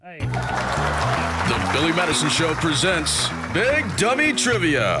Billy Madison Show presents Big Dummy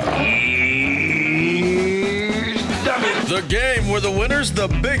Trivia. The game where the winner's the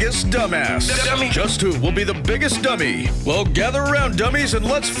biggest dumbass. Just who will be the biggest dummy? Well, gather around, dummies, and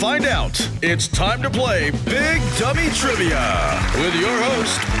let's find out. It's time to play Big Dummy Trivia with your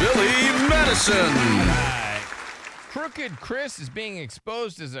host, Billy Madison. Crooked Chris is being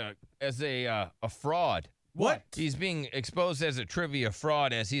exposed as a fraud. What? He's being exposed as a trivia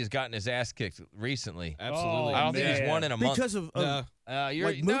fraud as he has gotten his ass kicked recently. Absolutely. I don't think he's won in a month. Because of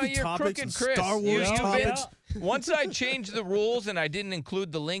You're movie topics Crooked and Chris. Star Wars topics. Once I changed the rules and I didn't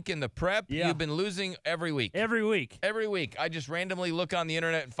include the link in the prep, you've been losing every week. Every week. Every week. I just randomly look on the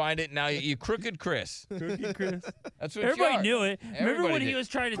internet and find it, and now you Crooked Chris. Crooked Chris. That's what Everybody you are. knew it. Remember Everybody when did. he was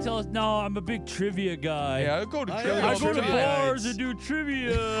trying to tell us, no, I'm a big trivia guy. Yeah, I go to trivia. I go to trivia bars nights. and do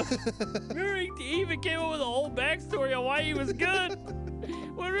trivia. Remember, he even came up with a whole backstory on why he was good.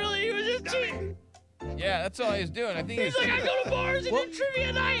 When really he was just cheating. Yeah, that's all he's doing. I think He's like, I go to bars and do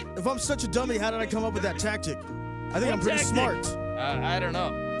trivia night. If I'm such a dummy, how did I come up with that tactic? I think What I'm pretty tactic? smart. I don't know.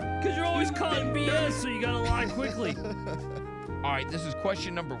 Because you're always calling BS, so you got to lie quickly. All right, this is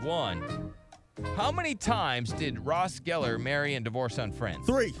question number 1. How many times did Ross Geller marry and divorce on Friends?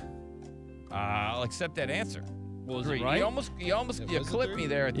 3. I'll accept that answer. Was 3. it right? You almost was it clipped 3? me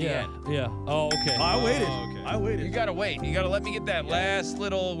there at the Yeah, end. yeah. Oh, okay. I waited. okay. I waited. You gotta wait. You gotta let me get that last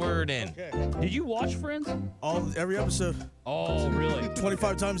little word in. Okay. Did you watch Friends? Every episode, Oh, really?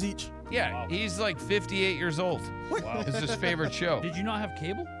 25 times each. Yeah, Wow. he's like 58 years old. Wow. It's his favorite show. Did you not have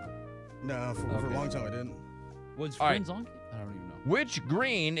cable? No, for a Okay. long time I didn't. Was All right. Friends on? I don't even know. Which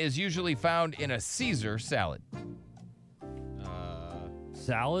green is usually found in a Caesar salad?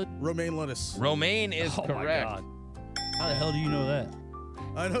 Salad? Romaine lettuce. Romaine is Oh, my correct. God. How the hell do you know that?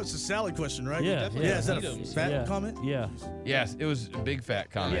 I know it's a salad question, right? Yeah, definitely Yeah, is that eat a 'em. fat Yeah. comment? Yeah. Yes, it was a big fat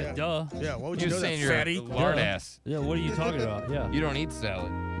comment. Yeah. Duh. Yeah, why would You you were know that, saying you're fatty? a lard ass. Yeah, what are you talking about? Yeah. You don't eat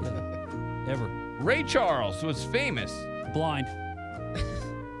salad. Yeah. Ever. Ray Charles was famous Blind.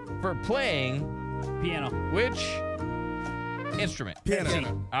 for playing Piano. which instrument?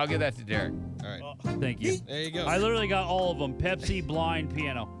 Piano. I'll give that to Derek. All right. Thank you. There you go. I literally got all of them. Pepsi, blind,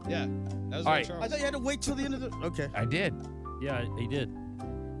 piano. Yeah. That was All Ray right. Charles. I thought you had to wait till the end of the... Okay. I did. Yeah, he did.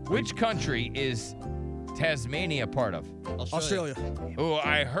 Which country is Tasmania part of? Australia. Oh,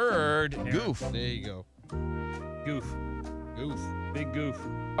 I heard Goof. There you go. Goof. Goof. Big goof.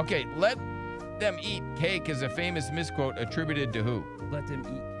 Okay, let them eat cake is a famous misquote attributed to who? Let them eat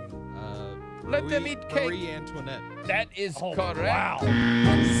cake. Let them eat cake. Marie Antoinette. That is Oh, correct. wow. So,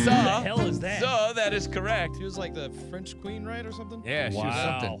 Who the hell is that? So that is correct. She was like the French queen, right, or something? Yeah, she was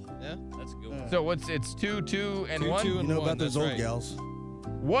something. Yeah. That's a good one. So it's 2, 2, and 1? 2, You and know 1, about those that's old right. gals.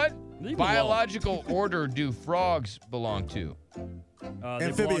 What Leave 'em biological order do frogs belong to? They belong to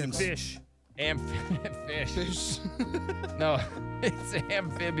Amphibians. Fish. Fish. Fish. No, it's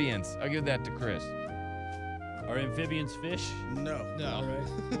amphibians. I'll give that to Chris. Are amphibians fish? No. No. All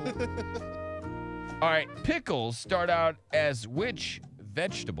right. All right, pickles start out as which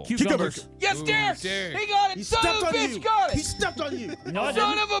vegetable? Cucumbers. Yes, Ooh, Derek! Derek. He got it! He Son stepped of a on bitch you. got He it! stepped on you. No, I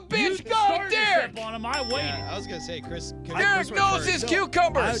Son didn't. of a bitch You got it, started to Derek! step on him. I waited. Yeah, I was gonna say, Chris. Derek knows his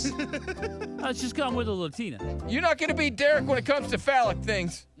cucumbers! Let's just come with a Latina. You're not going to beat Derek when it comes to phallic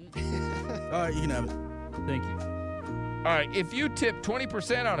things. All right, you can have it. Thank you. All right, if you tip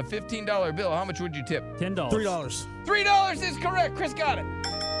 20% on a $15 bill, how much would you tip? $10. $3. $3 is correct. Chris got it.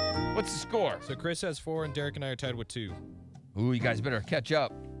 What's the score? So Chris has 4, and Derek and I are tied with 2. Ooh, you guys better catch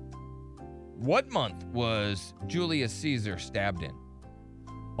up. What month was Julius Caesar stabbed in?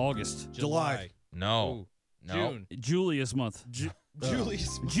 August. July. No. Ooh, No. June. Julius month.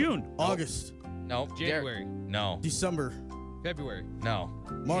 Julius. June. August. No. January. No. December. February. No.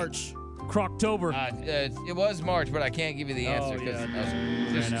 March. Croctober. It was March, but I can't give you the answer because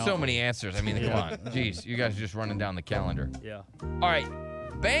there's I so know. many answers. I mean, come on. Jeez, you guys are just running down the calendar. Yeah. All right.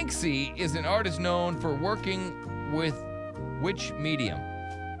 Banksy is an artist known for working with which medium?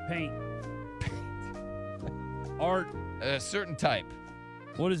 Paint. Art. A certain type.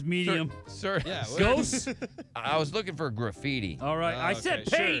 What is medium? Yeah. what- Ghosts? I was looking for graffiti. All right. I said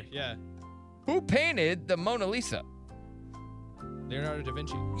okay, paint. Sure, yeah. Who painted the Mona Lisa? Leonardo da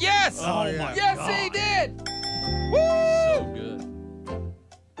Vinci. Yes! Oh, yeah. my Yes, God. he did! Woo! So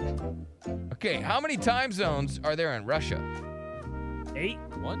good. Okay, how many time zones are there in Russia? 8.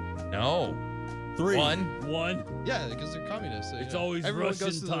 1? No. 3. 1. 1. Yeah, because they're communists. So, It's you know, always everyone Russian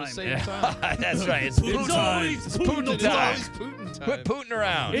goes to the time. same Yeah. time. That's right. It's Putin It's time. always It's Putin Putin It's time. always Putin time. Quit Putin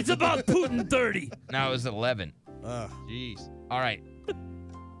around. It's about Putin 30. Now it was 11. Jeez. All right.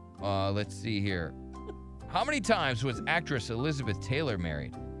 Let's see here. How many times was actress Elizabeth Taylor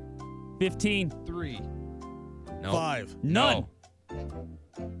married? 15. 3. No. 5. None.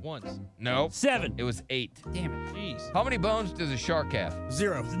 Once. No. 7. It was 8. Damn it. Jeez. How many bones does a shark have?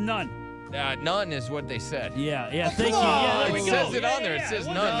 0. None. None is what they said. Yeah, thank you. on. Yeah, there It we says go. it on there. It says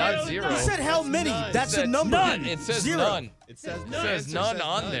none, not 0. You said how many? none. That's It a said number. none. It says 0. none. It says It says none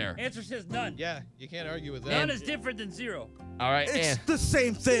on there. Answer says none. Yeah, you can't argue with that. None is different than 0. All right, It's and the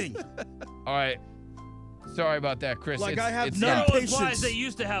same thing. all right. Sorry about that, Chris. Like It's- I have it's none not. Zero patience. implies they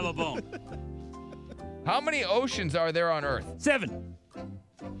used to have a bone. How many oceans are there on Earth? 7.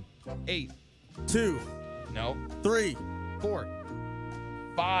 8. 2. No. 3. 4.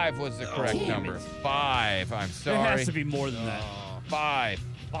 5 was the correct number. 5. I'm There sorry. has to be more than that. 5.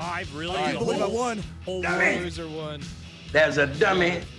 5, really? I can't believe I won. Whole Loser one. There's a dummy